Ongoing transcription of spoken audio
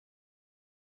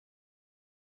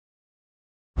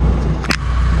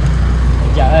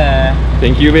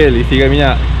Thank you Bil, isikan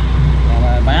minyak.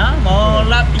 Banyak mau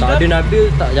lap Tak ada Nabil,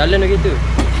 tak jalan lagi tu.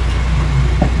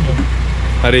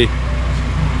 Mari.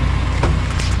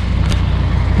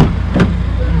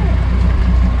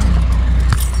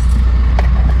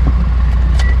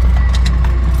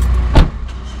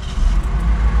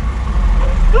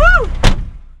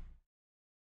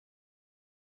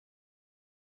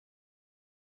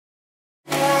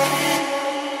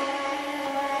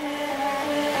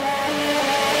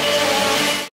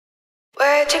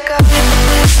 Where'd you go?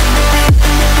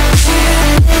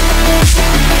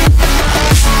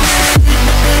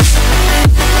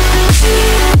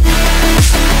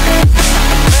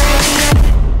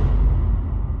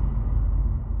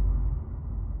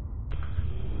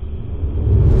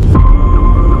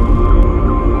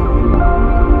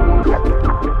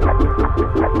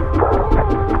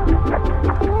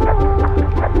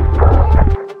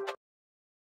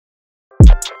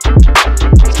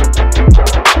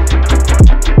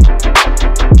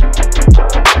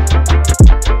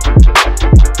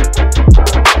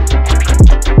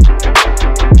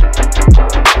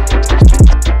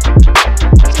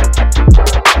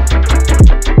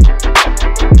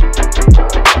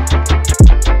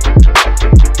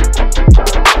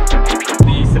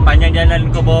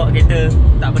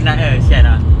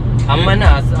 Aman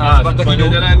lah sebab kau tidur.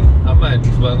 Jalan aman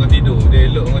sebab kau tidur. Dia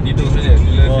elok kau tidur sebenarnya.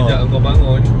 Bila sejak kau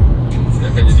bangun,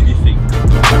 dia akan jadi bising.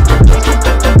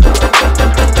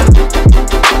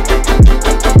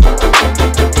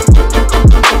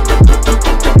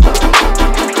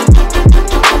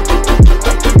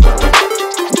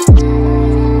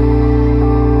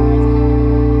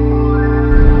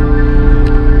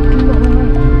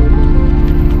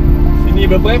 Sini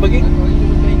berapa pagi?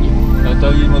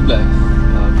 Atau 15.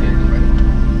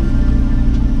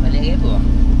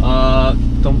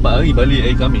 Tempat hari balik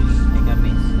hari Khamis. Hari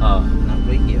Khamis.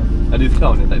 RM60 Ada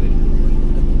diskaun tak ada?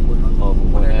 Oh,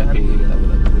 boleh. Okey, tak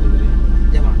boleh.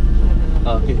 Jam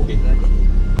ah. Okey.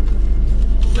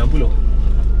 60.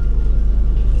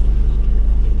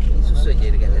 Susun je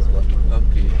dekat reservoir.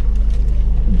 Okey.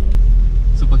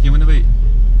 So parking mana baik?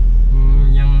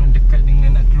 Yang dekat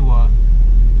dengan nak keluar.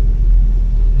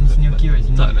 Ni sini okey weh,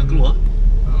 sini. Tak nak keluar?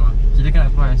 Kita kan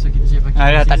nak keluar, so kita cari parking.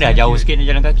 Tak ada, jauh sikit nak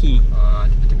jalan kaki.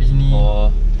 Tepi sini.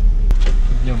 Oh.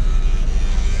 Jom.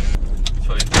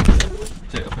 Sorry.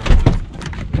 Cek apa yang betul.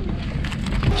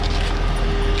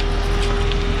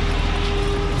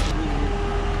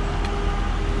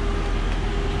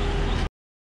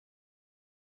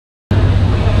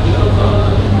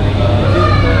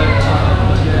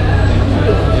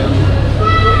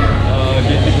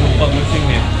 Dia si penumpang Mersing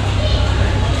ni.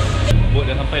 Bot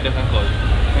dah sampai dah kangkol.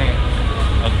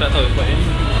 Aku tak tahu sebab ini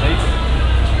saya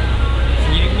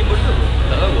sendiri punya bot tu.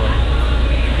 Tak tahu lah.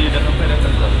 Dia dah sampai dah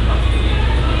kangkol.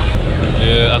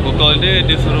 Aku call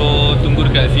dia suruh tunggu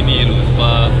dekat sini dulu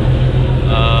sebab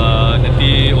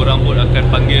nanti orang bot akan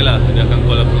panggil lah. Dia akan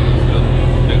call aku sebelum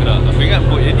dia gerak. Aku ingat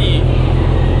bot jadi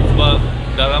sebab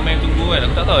dah ramai yang tunggu kan.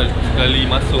 Aku tak tahu sekali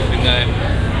masuk dengan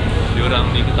diorang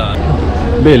ni ke tak.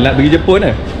 Bil, nak pergi Jepun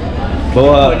lah.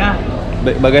 Bawa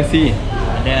bagasi.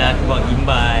 Ada aku bawa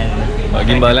gimbal. Bawa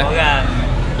gimbal lah. Orang.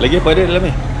 Lagi apa ada dalam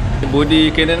ni? Body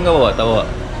Canon kau bawa? Tak bawa?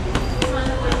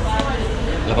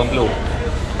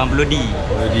 80D.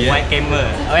 White camera.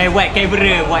 White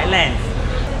camera, white lens.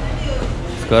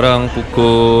 Sekarang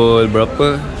pukul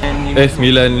berapa?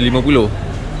 9.50.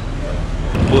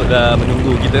 Bot dah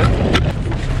menunggu kita.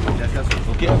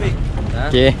 Okey Afiq?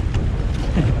 Okey.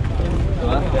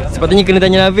 Sepatutnya kena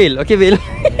tanya Nabil. Okey Bil.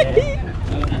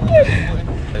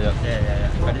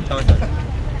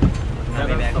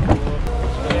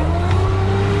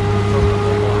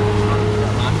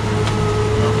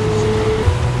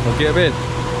 Okey Nabil.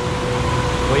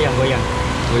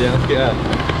 Goyang sikit lah.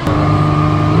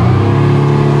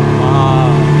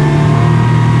 Wow.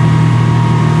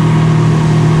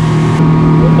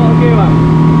 Nampak okey bang?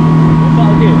 Nampak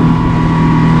okey?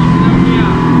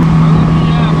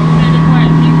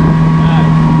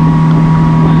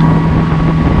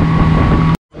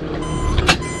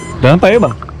 Dah sampai ke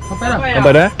bang? Sampai dah.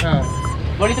 Sampai dah?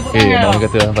 Boleh tepuk tangan. Bang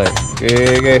kata dah sampai.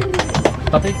 Okey.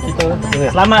 Tapi kita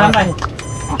Selamat sampai.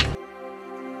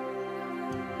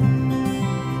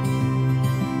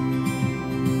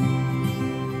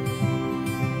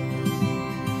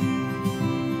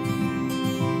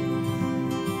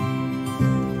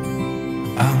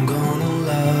 I'm gonna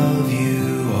love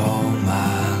you all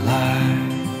my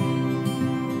life.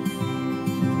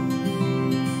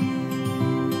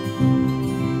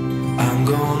 I'm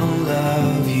gonna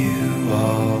love you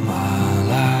all my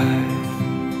life.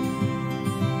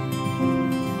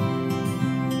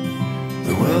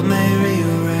 The world world may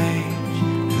rearrange,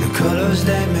 and the colors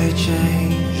they may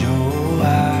change. Oh,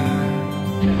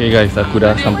 Okay guys, aku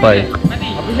dah sampai.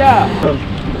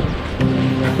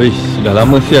 Wish, dah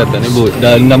lama siap tak naik boat.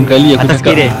 Dah 6 kali aku atas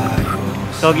cakap. kiri.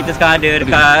 So kita sekarang ada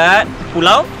dekat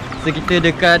pulau. So kita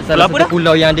dekat salah satu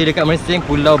pulau yang ada dekat Mersing,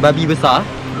 Pulau Babi Besar.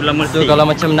 Pulau So Mersing. kalau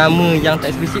macam nama yang tak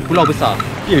eksplisit, Pulau Besar.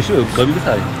 Ya, yeah, sure, Babi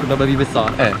Besar. Pulau Babi Besar.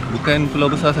 Bukan Pulau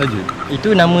Besar saja.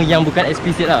 Itu nama yang bukan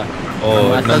eksplisit lah.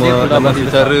 Oh, asal dia Pulau nama Babi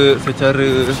secara official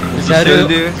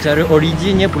dia. Secara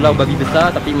originnya Pulau Babi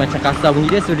Besar, tapi macam kasar bunyi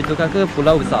dia, so ditukar ke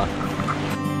Pulau Besar.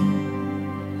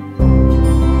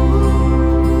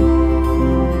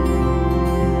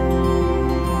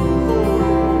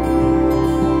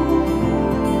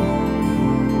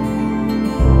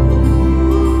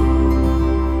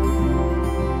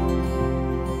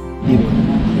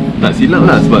 Tak silap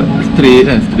lah sebab straight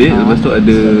kan, straight. Lepas tu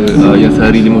ada yang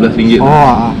sehari RM15 tu.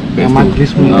 Yang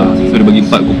magis semua. So dia bagi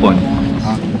 4 kupon.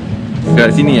 Kat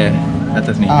sini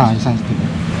atas ni. Yang sana situ.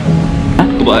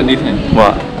 Aku buat hadis kan?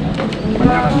 Buat.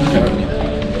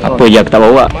 Apa je aku tak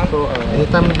bawa.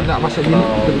 Anytime nak masuk bilik,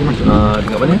 kita boleh masuk.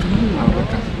 Dekat mana?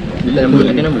 Bila nombor,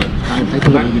 kata nombor.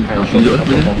 Tunjuk lah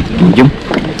mana. Jom.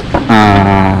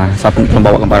 Siapa nak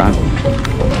membawakan barang aku?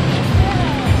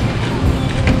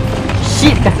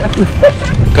 Shit, kasut aku.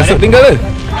 Kasut tinggal ke?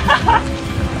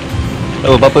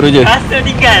 Oh, apa Roger? Kasut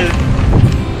tinggal.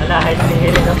 Alah, hai.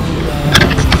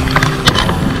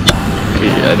 Okay,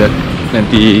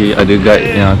 nanti ada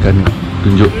guide yang akan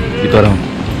tunjuk kita orang.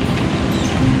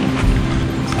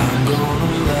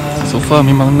 So far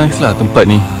memang nice lah tempat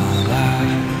ni.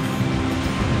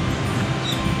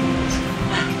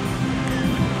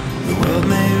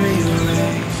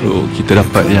 So kita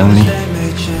dapat yang ni.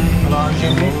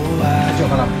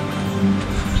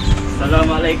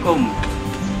 Assalamualaikum.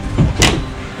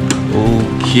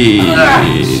 Okay,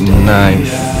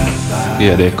 nice.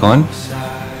 Dia ada aircon.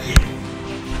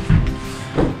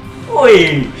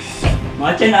 Oi,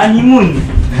 macam nak honeymoon.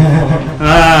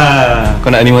 Kau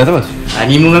nak honeymoon apa?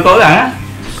 Honeymoon dengan kau orang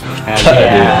Tak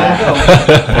ada.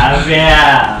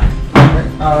 Afiq.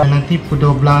 Nanti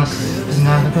pukul 12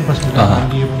 tengah tu lepas kita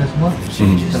mandi pada semua.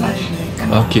 Kita lunch.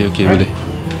 Okay, boleh.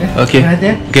 Okay.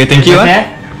 Okay, Thank you.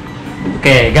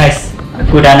 Okay guys,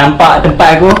 aku dah nampak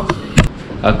tempat aku.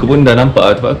 Aku pun dah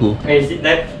nampak tempat aku.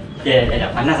 Dah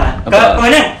panas lah. Nampak? Kau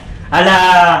mana?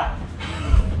 Alah.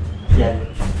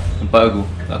 Tempat aku.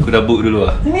 Aku dah book dulu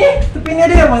lah. Sini, tepi ni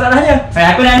ada masalahnya.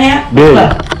 Aku nak ni lah. Bil,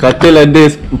 katil ada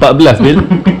 14 Bil.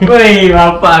 Woi,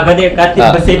 bapak kau tengok katil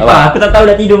bersepah. abang. Aku tak tahu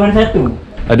dah tidur mana satu.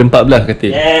 Ada 14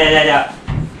 katil. Ya.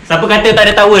 Siapa kata tak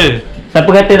ada towel? Siapa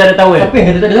kata tak ada towel? Siapa yang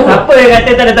kata tak ada towel? Siapa yang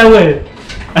kata tak ada towel?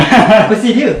 Apa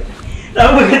sih dia?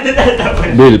 Siapa kata tak ada towel?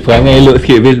 Bil, perangai elok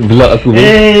sikit Bil. Vlog aku Bil.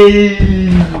 Eh.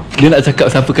 Dia nak cakap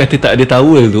siapa kata tak ada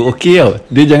towel tu. Okey tau.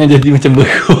 Dia jangan jadi macam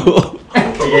beruk.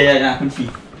 Ya, nak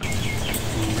kunci.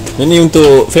 Ini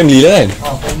untuk family lah kan?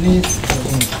 Family.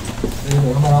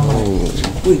 Ramai-ramai.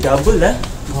 Ui, double lah.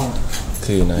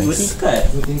 Okay, Dua nice. tingkat.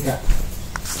 2 tingkat.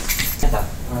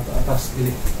 Atas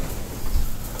bilik.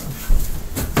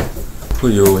 Oh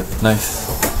yo, nice.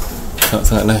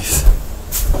 Sangat-sangat nice.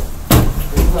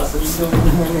 Tak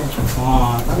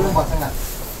nampak sangat.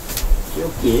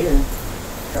 Okey ke?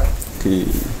 Okay.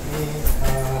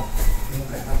 Ni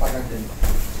nampak garden.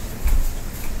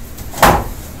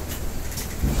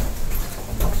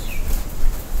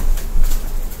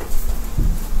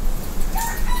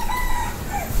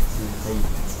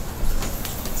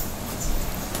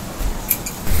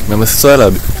 Memang sesuai lah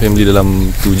family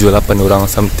dalam 7-8 orang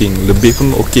something. Lebih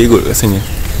pun okey kot rasanya.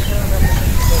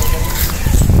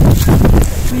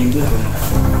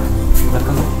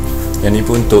 Yang ni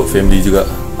pun untuk family juga.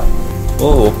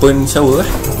 Oh, open shower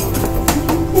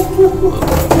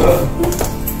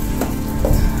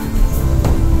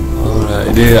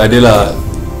Alright, dia adalah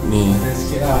ni.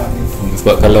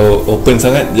 Sebab kalau open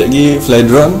sangat, sekejap lagi fly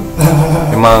drone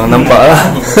memang nampak lah.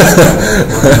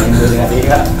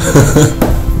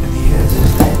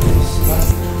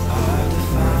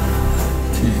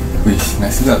 Wish,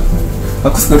 nice juga.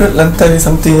 Aku suka lantai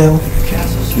something yang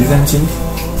design macam ni.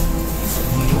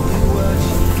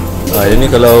 Yang ni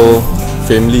kalau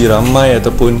family ramai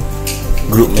ataupun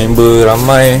group member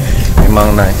ramai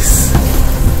memang nice.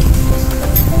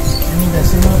 Ini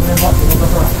maksimum tembak 15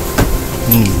 orang.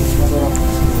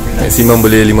 Maksimum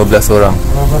boleh 15 orang.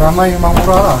 Kalau beramai memang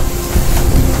murah lah.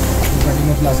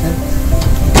 Bukan 15 kan?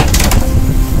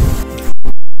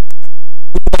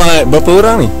 Berapa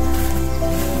orang ni?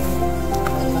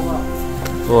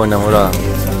 Oh, 6 orang.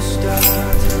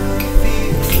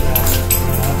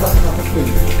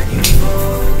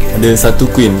 Ada satu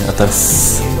queen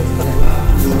atas.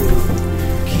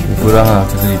 kurang lah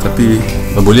kat sini. Tapi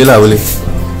boleh lah, boleh.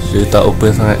 Dia tak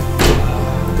open sangat.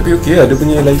 Tapi okey lah, dia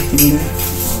punya lighting.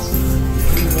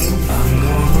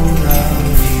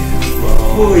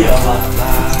 Oh ya Allah.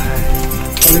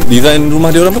 Design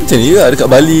rumah dia orang pun macam ni juga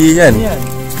dekat Bali kan?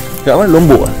 Dekat mana?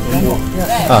 Lombok lah? Lombok.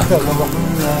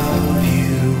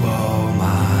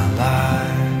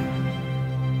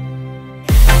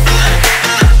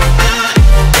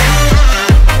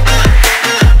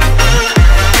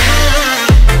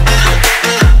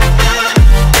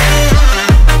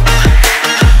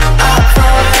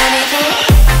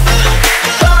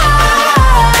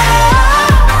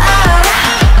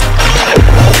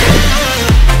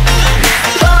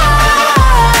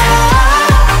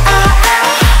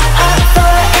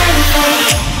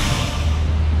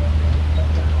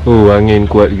 Angin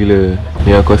kuat gila.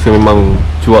 Ni aku rasa memang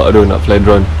cuak tu nak fly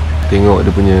drone. Tengok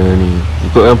dia punya ni.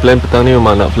 Ikutkan plan petang ni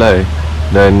memang nak fly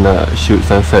dan nak shoot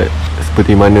sunset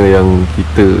seperti mana yang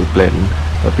kita plan.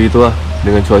 Tapi tu lah,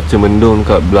 dengan cuaca mendung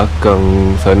kat belakang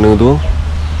sana tu,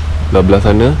 belah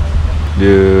sana,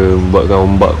 dia buatkan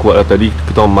ombak kuat lah. Tadi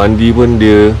kita orang mandi pun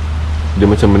dia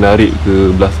macam menarik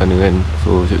ke belah sana kan.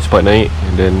 So cepat naik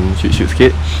dan shoot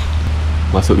sikit,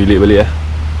 masuk bilik balik lah.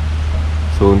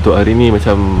 So untuk hari ni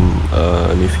macam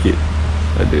ni sikit,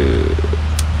 ada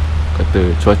kata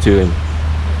cuaca kan.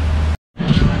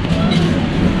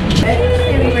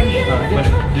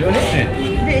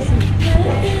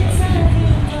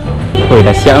 Oh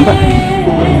dah siap nampak.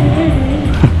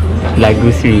 Lagu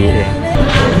sweet.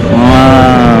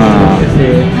 Wah,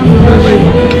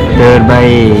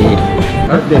 terbaik.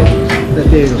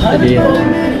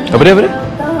 Apa dia?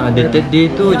 The third day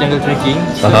tu jungle trekking.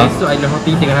 So esok island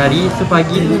hopping tengah hari. So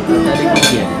pagi tu tak ada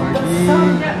kemudian.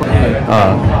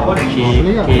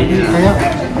 Kayak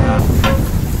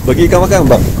Bagi ikan makan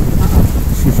bang.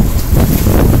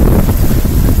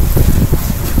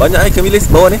 Banyak ikan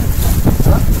bilis bawah ni.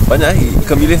 Banyak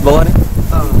ikan bilis bawah ni.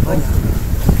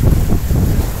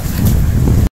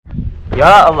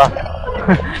 Ya Allah.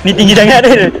 Ni tinggi sangat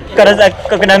tu. Kau rasa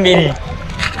kau kena ambil ni?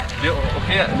 Dia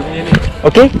okey tak dia punya ni?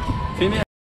 Okey? Sini.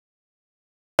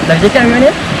 Dah cakap macam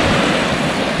mana?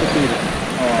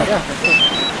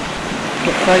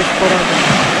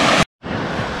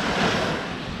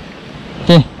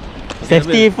 Okay.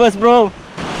 Safety first bro.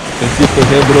 Safety first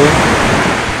ya bro.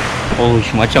 Oh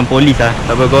macam polis lah.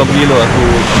 Tak apa kau pergi dulu, aku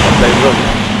apply bro.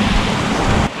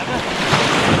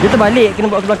 Dia terbalik kena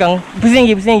bawa ke belakang. Pusing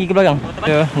lagi ke belakang.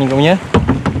 Ya, ni kau punya.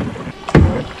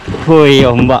 Hui,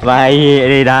 ombak baik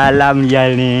ni dalam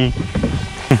jal ni.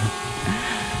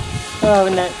 Oh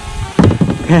benar.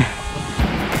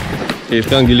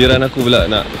 Sekarang giliran aku pula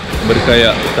nak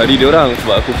berkayak. Tadi dia orang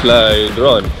sebab aku fly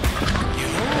drone.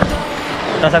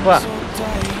 Terasa aku tak?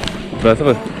 Terasa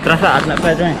apa? Terasa aku nak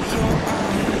fly drone.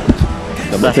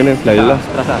 Nak buat macam mana? Fly je lah.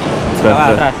 Terasa.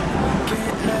 Terasa.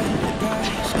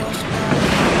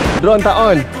 Drone tak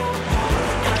on.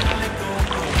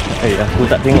 Aku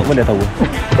tak tengok pun dah tahu.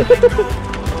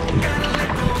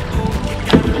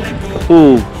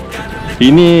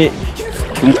 Ini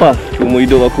sumpah cuma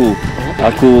hidup aku.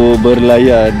 Aku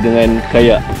berlayar dengan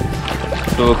kayak.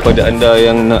 So kepada anda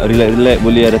yang nak relax-relax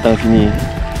boleh datang sini.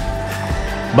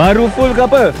 Baru full ke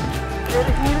apa?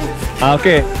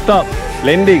 Okey, stop.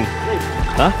 Landing.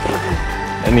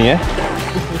 Ni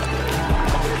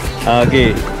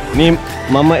okey. Ni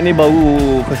Mamat ni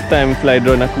baru first time fly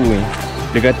drone aku ni.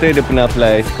 Dia kata dia pernah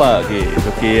fly Spark.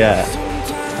 Okey lah.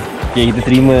 Okey, kita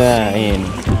terima lah kan.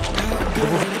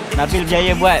 Nabil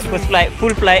berjaya buat first flight,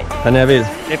 full flight. Sana Nabil.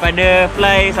 Daripada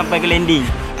fly sampai ke landing.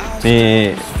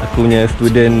 Ni aku punya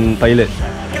student pilot.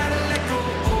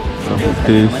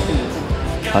 Itu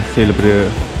hasil daripada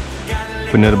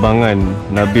penerbangan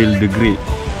Nabil the Great.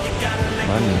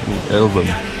 Mana ni album?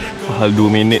 Hal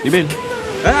 2 minit ni Bil.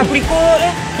 Aku record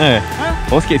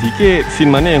sikit.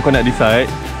 Scene mana yang kau nak decide?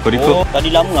 Kau record. Tadi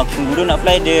lama aku tunggu nak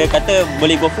fly. Dia kata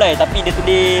boleh go fly. Tapi dia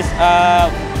tulis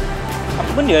apa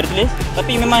benda dia tulis.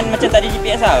 Tapi memang macam tak ada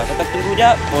GPS lah. Kata tunggu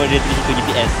jap. Oh dia tulis itu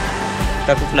GPS.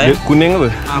 Kata aku fly. Dia kuning apa?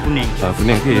 Kuning.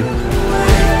 Kuning okey.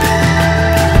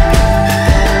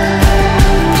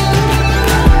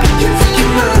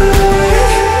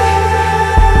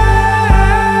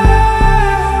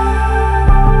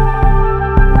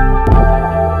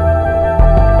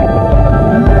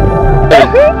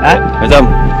 Macam?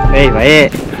 Baik.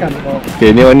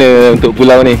 Okay, ni mana untuk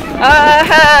pulau ni?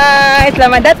 Hai,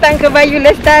 selamat datang ke Bayu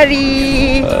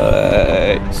Lestari.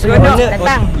 Seronok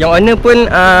datang. Yang owner pun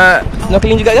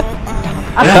snorkeling juga ke?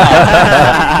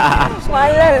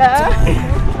 Malah lah.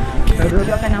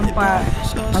 Duduk akan nampak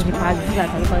pagi-pagi lah,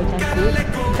 pagi-pagi cantik.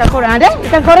 Ikan korang ada?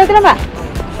 Ikan korang tu nampak?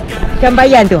 Ikan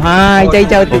bayan tu. Ha,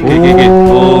 hijau-hijau tu. Okey.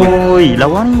 Oi,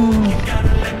 lawa ni.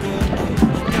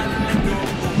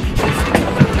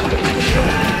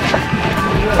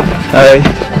 Hai.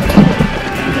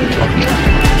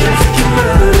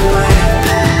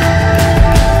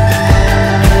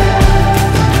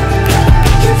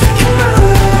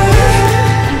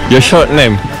 Your short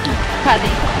name?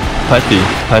 Patty.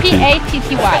 Patty.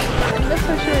 P-A-T-T-Y. I'm not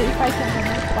so sure if I can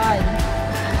find.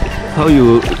 How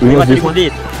you remove this?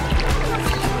 Kulit.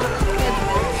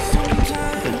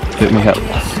 Let me help.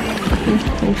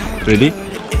 Ready?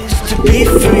 to be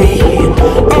free.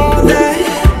 All that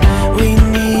we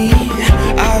need,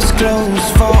 eyes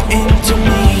closed, fall into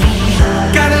me.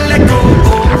 Gotta let go,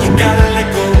 you gotta let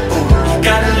go, you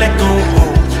gotta let go,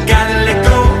 you gotta let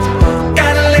go,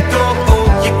 gotta let go,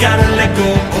 you gotta let go,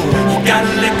 you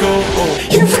gotta let go.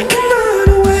 You can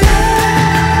run away.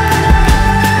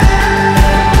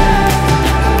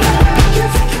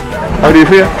 How do you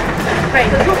feel? Great.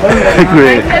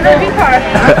 Great. Never before.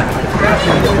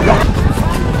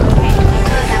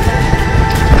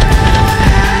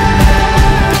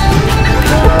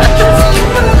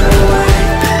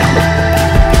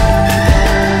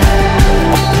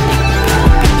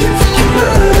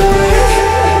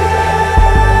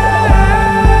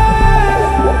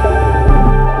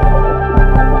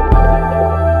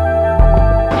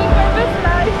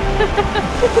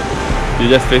 You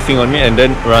just facing on me and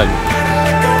then run.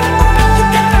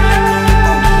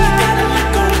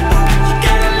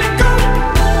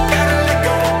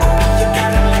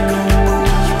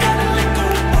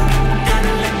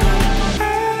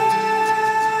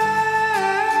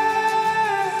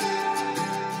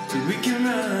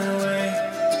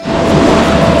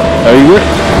 Are you good?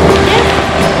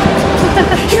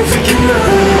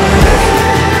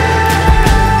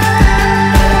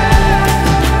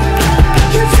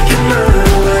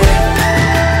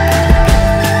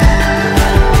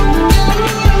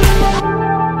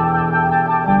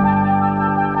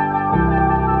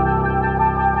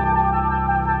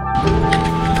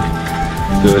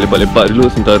 Kita lepak-lepak dulu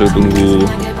sementara tunggu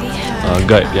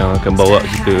guide yang akan bawa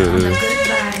kita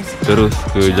terus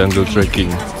ke jungle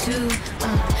trekking.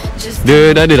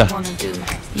 Dia dah ada dah?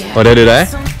 Oh dah ada dah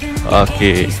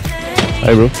Okay.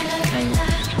 Hai bro.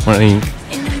 Morning.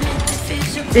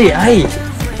 Hai.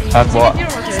 Aku bawa.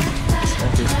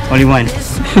 Only one.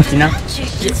 Enough?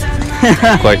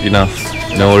 Quite enough.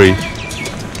 Don't worry.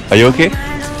 Are you okay?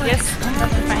 Yes,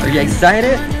 that's fine. Are you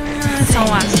excited? So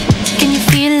much. Can you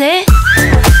feel it?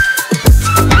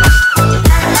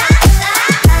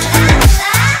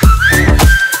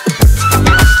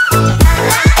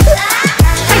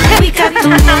 We got the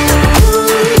moon.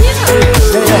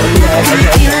 Can you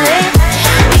feel it?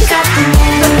 We got the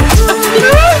moon.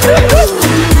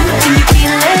 Can you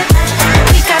feel it?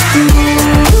 We got the moon.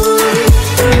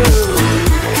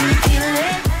 Can you feel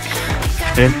it?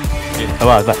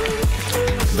 Sabar.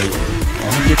 Baik.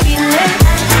 Can you feel it?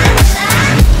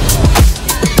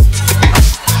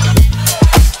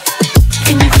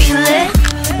 Can you feel it?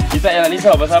 Kita tak payah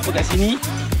risau pasal apa kat sini.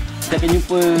 Kita akan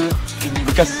jumpa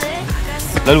bekas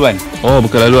laluan. Oh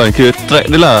bukan laluan, kira track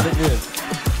dia lah.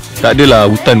 Tak adalah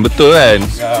hutan betul kan.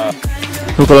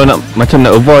 So kalau nak macam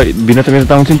nak avoid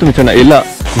binatang-binatang macam tu, macam nak elak,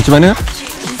 macam mana?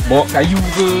 Bawa kayu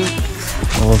ke.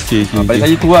 Oh okey. Pada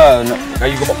saya tu lah, nak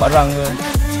kayu ke bawa barang ke.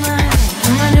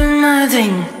 I'ma do my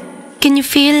thing. Can you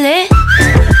feel it?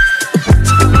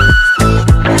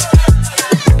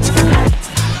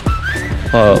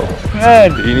 Wow.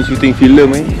 Kan ini shooting filem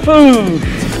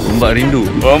Ombak Rindu.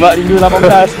 Ombak Rindu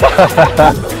 18.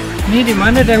 Ni di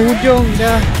mana dah hujung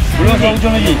dah. Belum sampai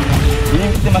hujung lagi. Ini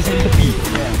kita masih di tepi.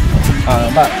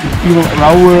 Nampak tepi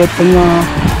rawa tengah.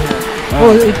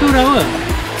 Oh, itu rawa.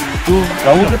 Tu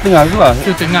rawa ke tengah tu lah?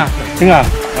 Itu tengah. Tengah.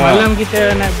 Malam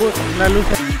kita naik bot lalu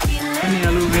ni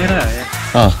lalu merah ya.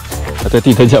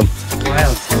 Hati-hati tajam.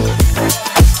 Well.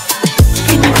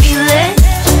 Can you feel it?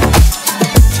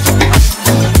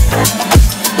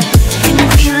 Can you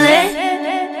feel it?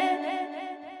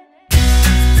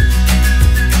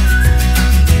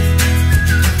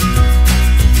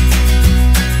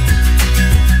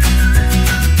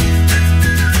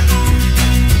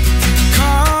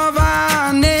 Carve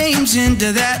our names into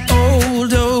that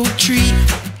old oak tree,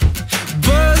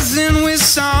 buzzing with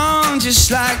song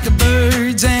just like the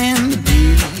birds and the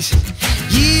bees.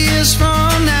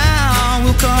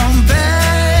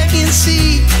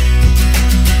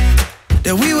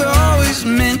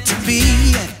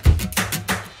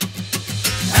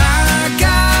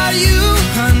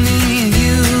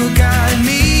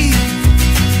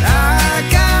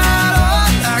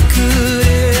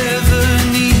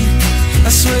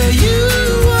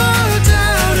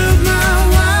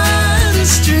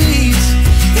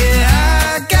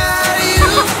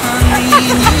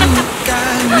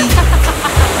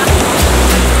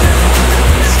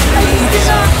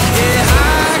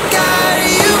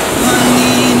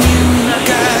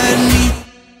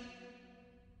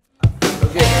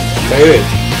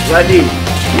 Zadi,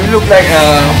 you look like a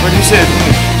producer.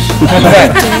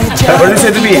 Producer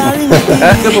to be.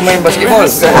 Ke pemain basketball.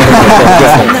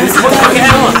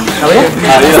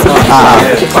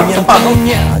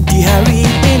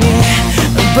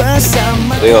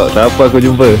 Tengok, siapa aku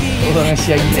jumpa? Orang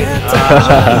Asia gila.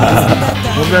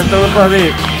 15 tahun lepas,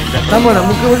 Afiq. Sama lah,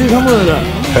 muka masih sama tak?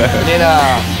 Ni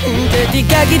lah.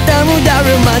 Ketika kita muda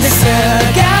remaja,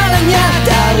 segalanya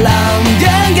dalam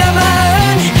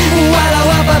genggaman. Walau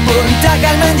apapun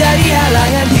takkan menjadi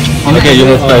halangan. Okay, you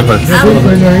must try first.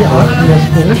 Culinary art, yes,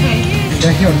 cool.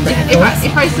 Then here on technical.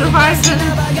 If I survive, then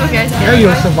okay. Yeah,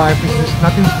 you'll survive. It's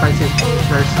nothing spicy. It's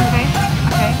very simple. Okay.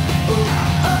 Okay.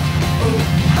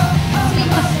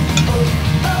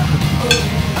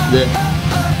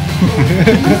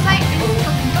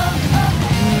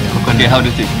 Okay, how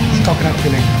does it? It's coconut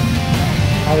filling.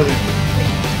 How is it?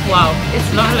 Wow, it's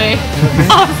lovely.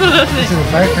 Absolutely. This is a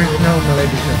very traditional Malay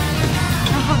dish.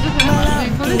 How do you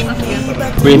call this again?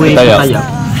 Kuih tayak.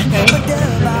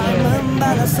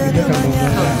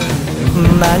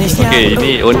 Okay,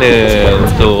 ini owner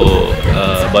untuk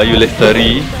Bayu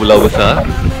Lestari Pulau Besar.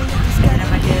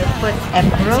 Pada 1st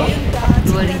April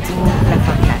 2018.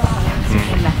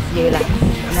 Last year lah.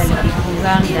 Lebih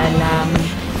kurang dalam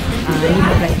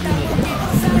 15 unit.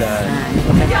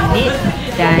 15 unit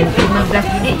dan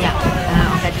 15 unit yang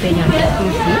orang kata yang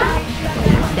eksklusif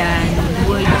dan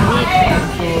 2 unit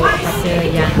untuk kata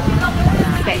yang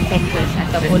backpackers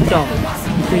ataupun dorm.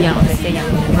 Itu yang orang kata yang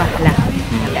murah lah.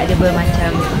 Ada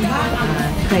bermacam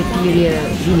kriteria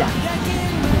villa.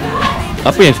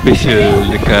 Apa yang special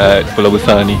dekat Pulau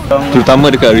Besar ni? Terutama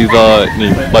dekat resort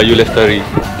ni, Bayu Lestari.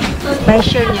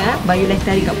 Specialnya Bayu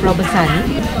Lestari kat Pulau Besar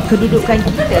ni, kedudukan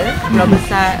kita Pulau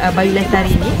Besar Bayu Lestari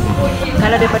ni,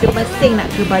 kalau daripada Mersing nak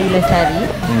ke Bayu Lestari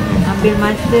ambil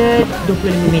masa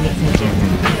 25 minit saja.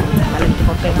 Kalau kita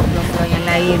compare dengan pulau-pulau yang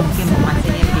lain mungkin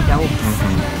masanya lebih jauh.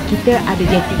 Kita ada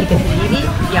jeti kita sendiri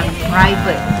yang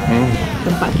private.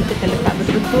 Tempat kita terletak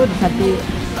betul-betul di satu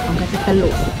orang kata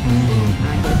teluk.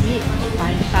 Jadi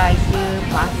pantai dia,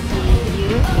 pasir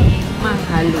dia memang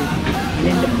halus.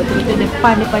 Dan betul-betul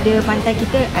depan daripada pantai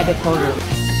kita ada koral.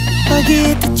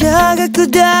 Pagi terjaga ku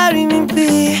dari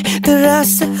mimpi,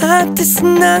 terasa hati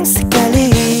senang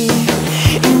sekali.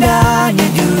 Indahnya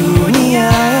dunia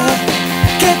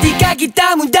ketika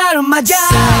kita muda remaja.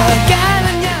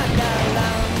 Segalanya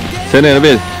Sana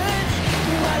Nabil.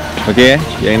 Okay,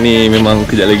 yang ni memang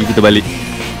kejap lagi kita balik.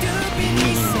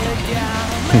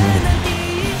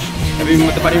 Tapi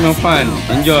memang tempat ni memang fun,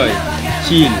 enjoy,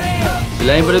 chill.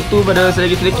 Selain pada tu, pada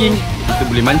selagi trekking, kita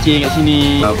boleh mancing kat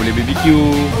sini, boleh BBQ.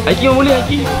 Hiking pun boleh,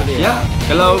 hiking. Ya,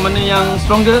 kalau mana yang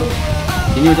stronger,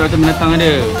 sini macam-macam binatang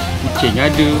ada. Kucing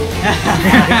ada.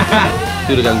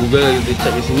 Tu dekat Google, kita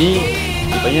check kat sini,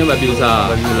 rupanya babi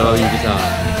besar, babi besar.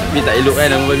 Tapi tak elok kan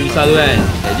nama babi besar tu kan.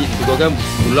 Jadi diteguhkan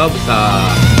pulau besar.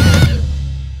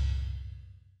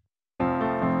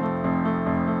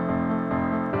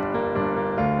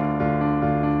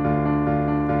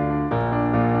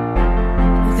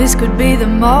 This could be the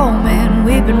moment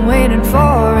we've been waiting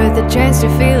for, the chance to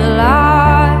feel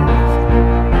alive.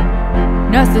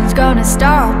 Nothing's gonna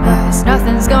stop us,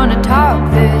 nothing's gonna top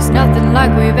this, nothing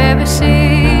like we've ever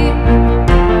seen.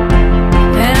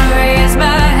 And I raise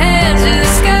my hands to the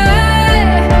sky,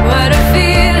 what a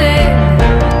feeling.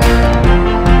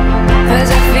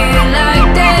 'Cause I feel like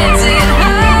dancing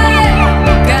high,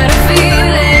 got a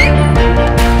feeling.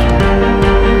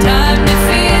 Time to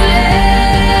feel it.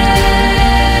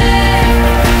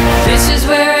 This is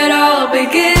where it all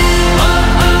begins.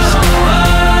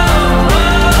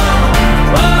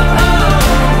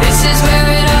 This is where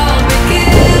it all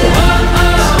begins.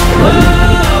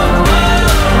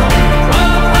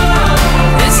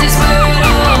 This is where it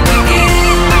all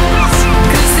begins.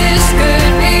 'Cause this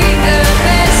could be the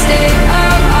best day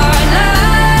of our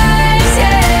lives,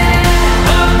 yeah.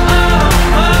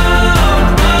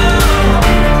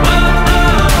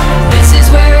 This is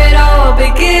where it all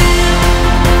begins.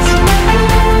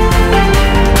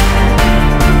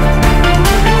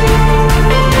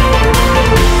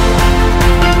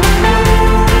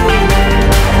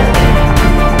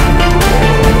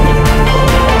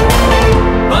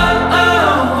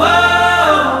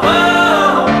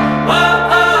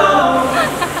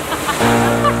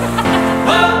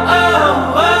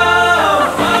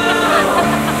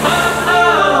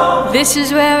 This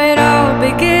is where it all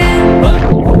begins.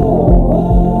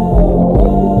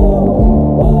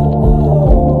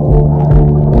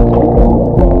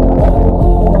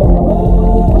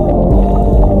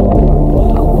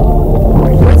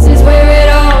 This is where it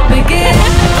all begins.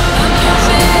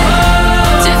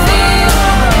 To feel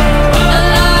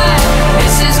alive.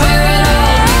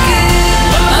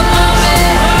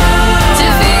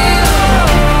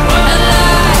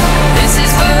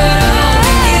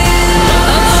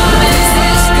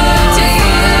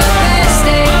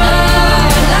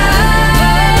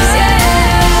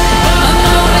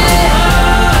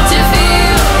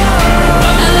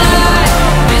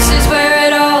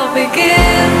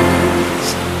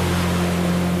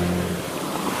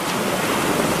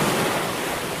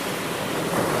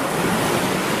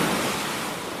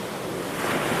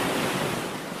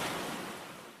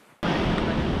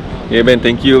 Okay Ben,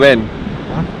 thank you Ben.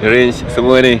 Arrange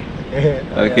semua ni.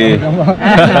 Okay.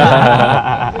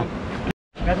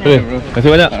 Terima kasih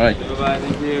banyak. Alright. Bye-bye,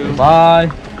 thank you. Bye.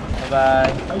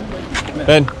 Bye-bye.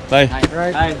 Ben, bye.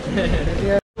 Bye.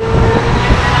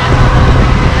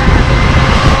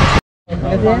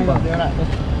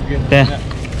 Okay,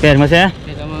 terima kasih ya.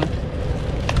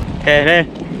 Okay,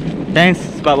 thanks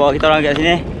sebab bawa kita orang kat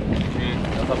sini.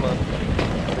 Sama.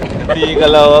 Nanti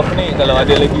kalau apa ni, kalau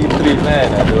ada lagi trip kan,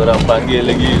 ada orang panggil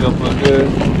lagi ke apa ke,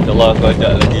 InsyaAllah aku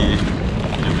ajak lagi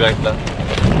you guys lah.